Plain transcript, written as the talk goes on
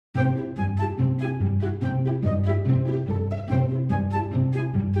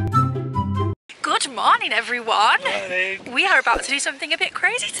morning, everyone. Morning. We are about to do something a bit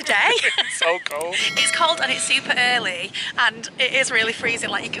crazy today. It's so cold. It's cold and it's super early, and it is really freezing.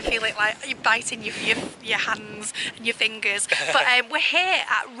 Like, you can feel it, like you're biting your hands and your fingers. But we're here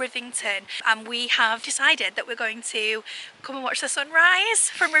at Rivington, and we have decided that we're going to come and watch the sunrise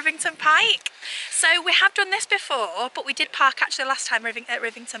from Rivington Pike. So we have done this before, but we did park actually last time at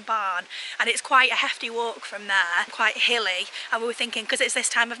Rivington Barn, and it's quite a hefty walk from there, quite hilly. And we were thinking, because it's this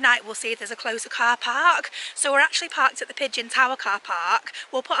time of night, we'll see if there's a closer car park. So we're actually parked at the Pigeon Tower car park.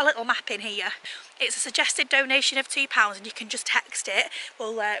 We'll put a little map in here. It's a suggested donation of £2, and you can just text it.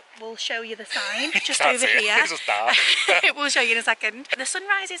 We'll show you the sign just over here. It's a start. We'll show you in a second. The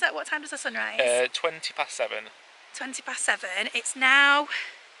sunrise is at what time does the sun rise? 20 past 7. 20 past 7. It's now,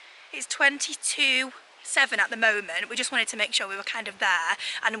 it's 22:07 at the moment. We just wanted to make sure we were kind of there,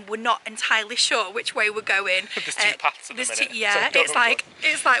 and we're not entirely sure which way we're going. There's two paths at the minute. Yeah, so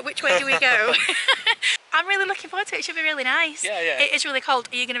it's like which way do we go? I'm really looking forward to it. It should be really nice. Yeah, yeah. It is really cold.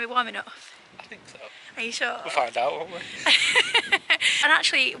 Are you going to be warm enough? I think so. Are you sure? We'll find out, won't we? And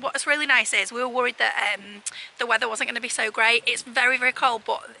actually, what's really nice is we were worried that the weather wasn't going to be so great. It's very, very cold,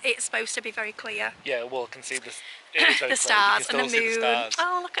 but it's supposed to be very clear. Yeah, well, I can see the stars and the moon.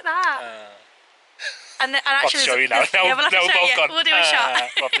 Oh, look at that. And actually, I'll show you now. Yeah, we'll have to show you. We'll do a shot.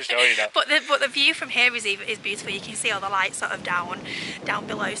 I'll have to show you now. But the view from here is beautiful. You can see all the lights sort of down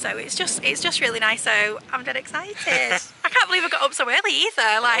below. So it's just really nice. So I'm dead excited. I can't believe I got up so early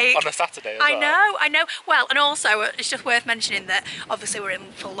either. Like on a Saturday as well. I know. Well, and also it's just worth mentioning that obviously we're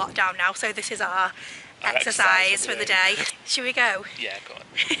in full lockdown now. So this is our exercise for the day. Should we go? Yeah, go on.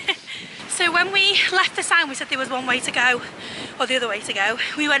 So when we left the sign, we said there was one way to go, or the other way to go.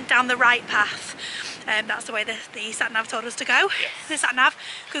 We went down the right path. That's the way the sat-nav told us to go. Yes. The sat-nav,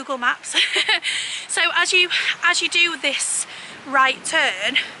 Google Maps. So as you do this right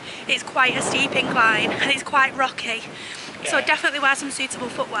turn, it's quite a steep incline and it's quite rocky. Yeah. So definitely wear some suitable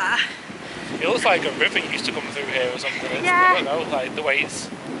footwear. It looks like a river used to come through here or something. Yeah. I don't know, like the way it's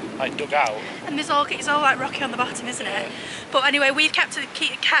like dug out. And it's all like rocky on the bottom, isn't it? But anyway, we've kept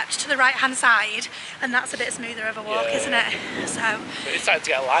to the right hand side, and that's a bit smoother of a walk, isn't it? So but it's starting to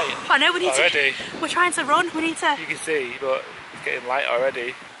get light. I know, we need already. We're trying to run. We need to. You can see, but it's getting light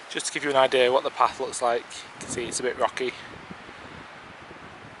already. Just to give you an idea what the path looks like, you can see it's a bit rocky.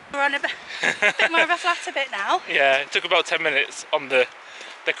 We're on a bit more of a flatter bit now. Yeah, it took about 10 minutes on the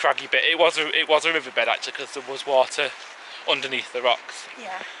craggy bit. It was a riverbed actually, because there was water underneath the rocks.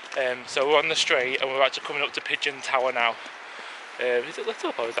 Yeah. So we're on the straight, and we're actually coming up to Pigeon Tower now. Is it lit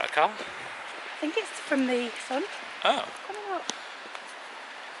up, or is that a car? I think it's from the sun. Oh. Coming up.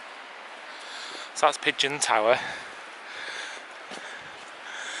 So that's Pigeon Tower.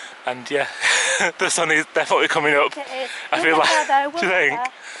 And yeah, the sun is definitely coming up. It is. I feel like, do you think?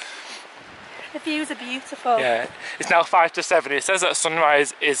 The views are beautiful. Yeah, it's now 5 to 7. It says that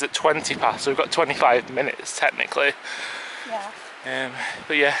sunrise is at 20 past, so we've got 25 minutes technically. Yeah.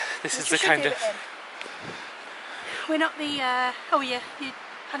 But yeah, this is the kind of... We're not the... oh yeah, you're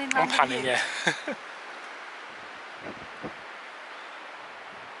panning around. I'm panning, yeah.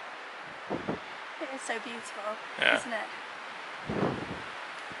 It is so beautiful, yeah. isn't it?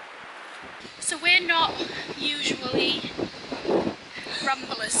 So we're not usually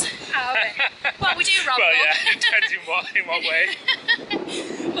ramblers, are we? Well, we do ramble. Well, yeah, it depends in what way.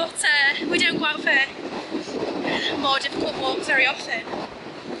 But we don't go out for more difficult walks very often.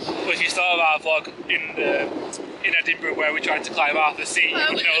 But you saw our vlog in Edinburgh where we tried to climb half the sea, you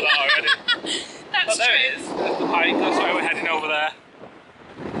would know that already. That's there true. It is. There's the Pike, that's where we're heading over there.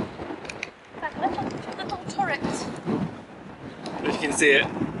 Like a little turret. If you can see it.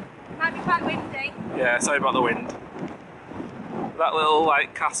 Might be quite windy. Yeah, sorry about the wind. That little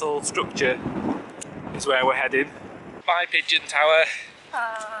like castle structure is where we're heading. My Pigeon Tower.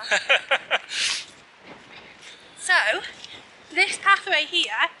 So, this pathway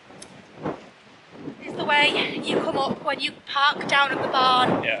here is the way you come up when you park down at the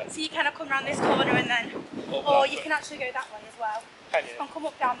barn. Yeah. So you kind of come around this corner and then, or you can actually go that way as well. Can you? And come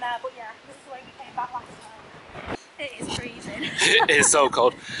up down there, but yeah, this is the way we came back last time. It is freezing. It is so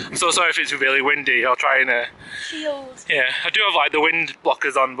cold. I'm so sorry if it's really windy. I'll try and... Shield. Yeah, I do have like the wind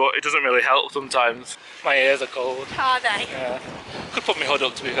blockers on, but it doesn't really help sometimes. My ears are cold. Are they? Yeah. Could put my hood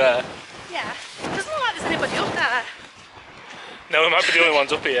up, to be fair. Yeah. It doesn't look like there's anybody up there. No, we might be the only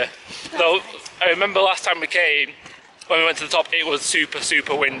ones up here. Though, I remember last time we came, when we went to the top, it was super,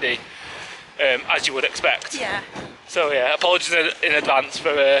 super windy, as you would expect. Yeah. So yeah, apologies in advance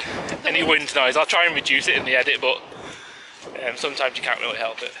for any wind noise. I'll try and reduce it in the edit, but sometimes you can't really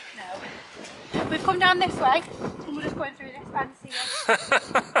help it. No. We've come down this way, and we're just going through this fancy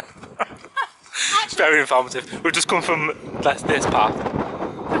one. Actually, very informative. We've just come from this path.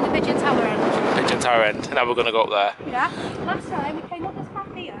 From the Pigeon Tower end. Pigeon Tower end, and now we're going to go up there. Yeah. Last time we came up this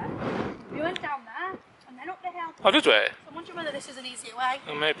path here, we went down there, and then up the hill. Oh, did we? So I'm wondering whether this is an easier way.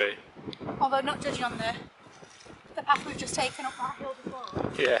 Oh, maybe. Although not judging on the path we've just taken up that hill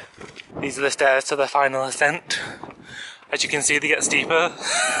before. Yeah. These are the stairs to the final ascent. As you can see, they get steeper. So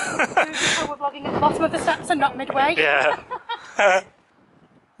we're vlogging at the bottom of the steps and not midway. Yeah.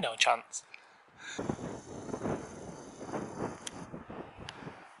 No chance.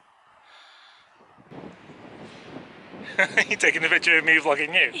 You taking a picture of me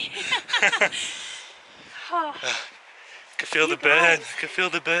vlogging you? Oh. I can feel the burn. I can feel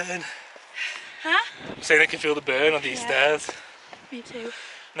the burn. Huh? I'm saying I can feel the burn on these stairs. Me too.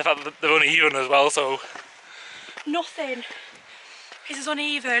 And the fact that they're uneven as well, so... Nothing is as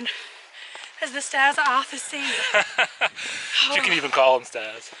uneven as the stairs at Arthur's Seat. If you can even call them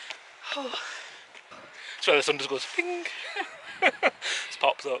stairs. Oh. It's where the sun just goes ping. Just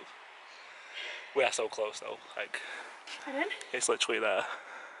pops up. We are so close though, like... Pardon? It's literally there.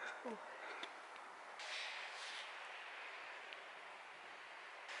 Oh.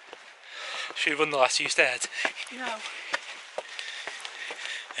 Should we run the last few stairs? No.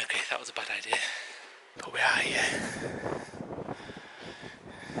 Okay, that was a bad idea. But we are here.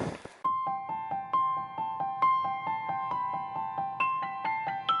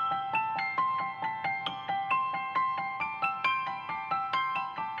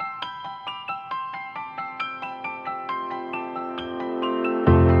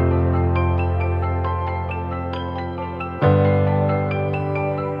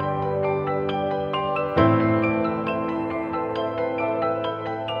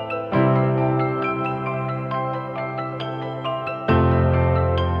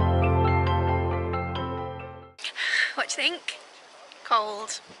 What do you think?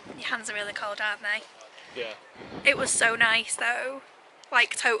 Cold. Your hands are really cold, aren't they? Yeah. It was so nice though.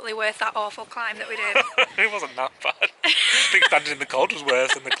 Like totally worth that awful climb that we did. It wasn't that bad. I think standing in the cold was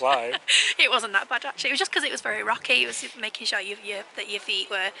worse than the climb. It wasn't that bad actually. It was just because it was very rocky. It was making sure that your feet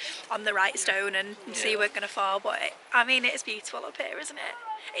were on the right stone and so you weren't going to fall. But I mean, it's beautiful up here, isn't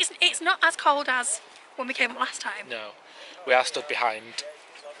it? It's not as cold as when we came up last time. No. We are stood behind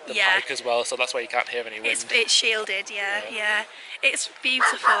the pike as well, so that's why you can't hear any wind. It's shielded, yeah. It's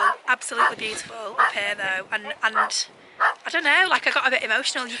beautiful, absolutely beautiful up here though, and I don't know, like I got a bit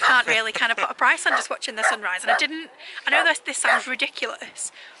emotional. You can't really kind of put a price on just watching the sunrise, and I know this sounds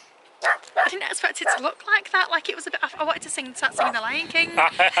ridiculous. I didn't expect it to look like that. Like it was a bit. I wanted to start singing The Lion King.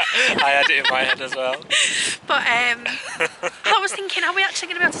 I had it in my head as well. But I was thinking, are we actually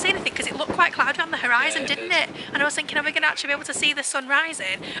going to be able to see anything? Because it looked quite cloudy on the horizon, didn't it? And I was thinking, are we going to actually be able to see the sun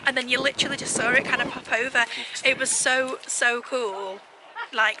rising? And then you literally just saw it kind of pop over. It was so cool,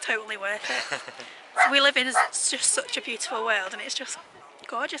 like totally worth it. So we live in just such a beautiful world, and it's just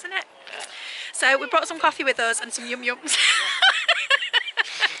gorgeous, isn't it? So we brought some coffee with us and some yum yums.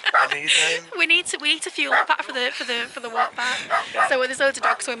 We need to fuel up back for the walk back. Yeah. So there's loads of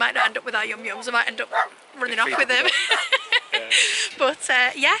dogs, so we might not end up with our yum yums. We might end up running off with them. Yeah. But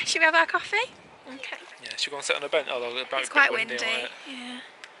yeah, should we have our coffee? Okay. Yeah, should we go and sit on a bench? Although it's quite windy. Yeah.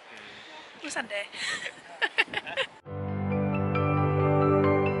 It was Sunday.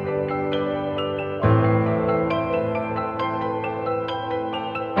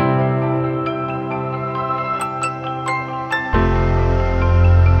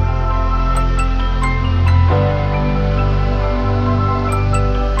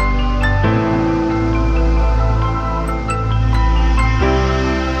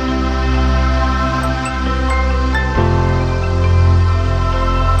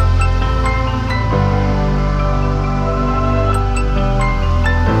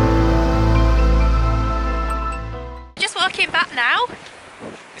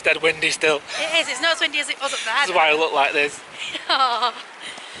 Windy still. It is, it's not as windy as it was up there. This is why I look like this. Oh,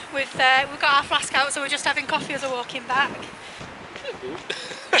 we've got our flask out, so we're just having coffee as we're walking back.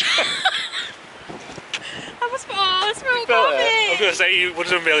 I must smell coffee. I was going to say you would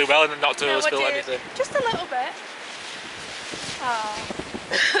have done really well and not to have spilled anything. Just a little bit. Oh,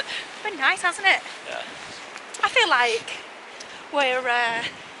 it's been nice, hasn't it? Yeah. I feel like we're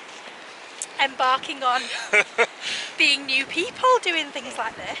embarking on being new people doing things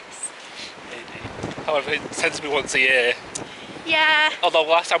like this. Maybe. However, it tends to be once a year. Yeah. Although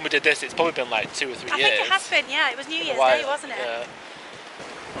last time we did this, it's probably been like 2 or 3 years. I think it has been, yeah. It was New Year's Day, wasn't it? Yeah.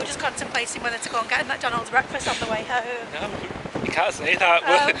 We're just contemplating whether to go and get a McDonald's breakfast on the way home. No, you can't say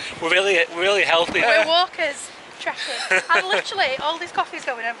that. We're really healthy. We're walkers, trekking. And literally, all this coffee's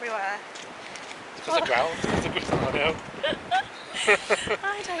going everywhere. It's because of ground. I know.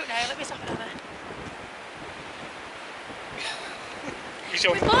 I don't know. Let me stop another.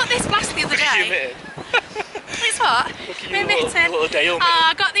 We bought this mask the other day. It's what? My mitten.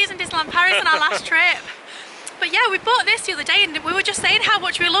 I got these in Disneyland Paris on our last trip. But yeah, we bought this the other day and we were just saying how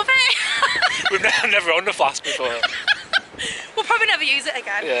much we love it. We've never owned a flask before. We'll probably never use it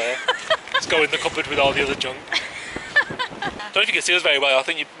again. Yeah. Let's go in the cupboard with all the other junk. Don't know if you can see us very well. I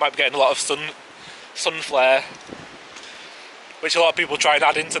think you might be getting a lot of sun flare, which a lot of people try and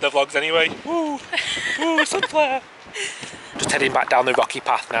add into their vlogs anyway. Woo! Woo, sun flare! Just heading back down the rocky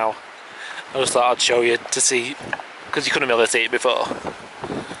path now. I just thought I'd show you to see, because you couldn't really see it before.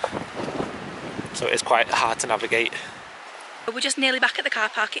 So it's quite hard to navigate. We're just nearly back at the car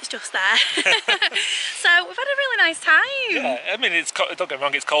park, it's just there. So we've had a really nice time. Yeah, I mean, don't get me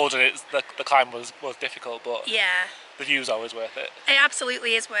wrong, it's cold and the climb was difficult, but yeah, the view's always worth it. It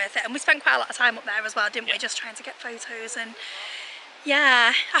absolutely is worth it. And we spent quite a lot of time up there as well, didn't we? Just trying to get photos. And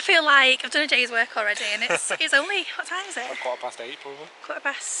yeah, I feel like I've done a day's work already and it's only, what time is it? Like 8:15 probably.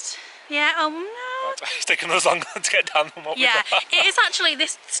 8:15. Yeah, oh no. It's taken us long to get down than what we thought. It is actually,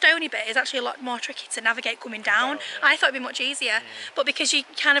 this stony bit is actually a lot more tricky to navigate coming down. I thought it'd be much easier, but because you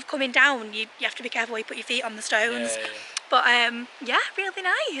kind of coming down, you have to be careful where you put your feet on the stones. But yeah, really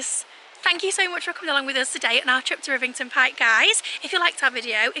nice. Thank you so much for coming along with us today on our trip to Rivington Pike, guys. If you liked our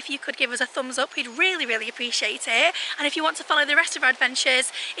video, if you could give us a thumbs up, we'd really, really appreciate it. And if you want to follow the rest of our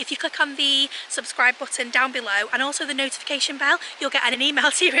adventures, if you click on the subscribe button down below and also the notification bell, you'll get an email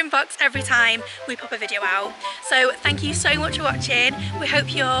to your inbox every time we pop a video out. So thank you so much for watching. We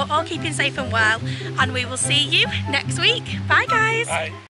hope you're all keeping safe and well, and we will see you next week. Bye, guys. Bye.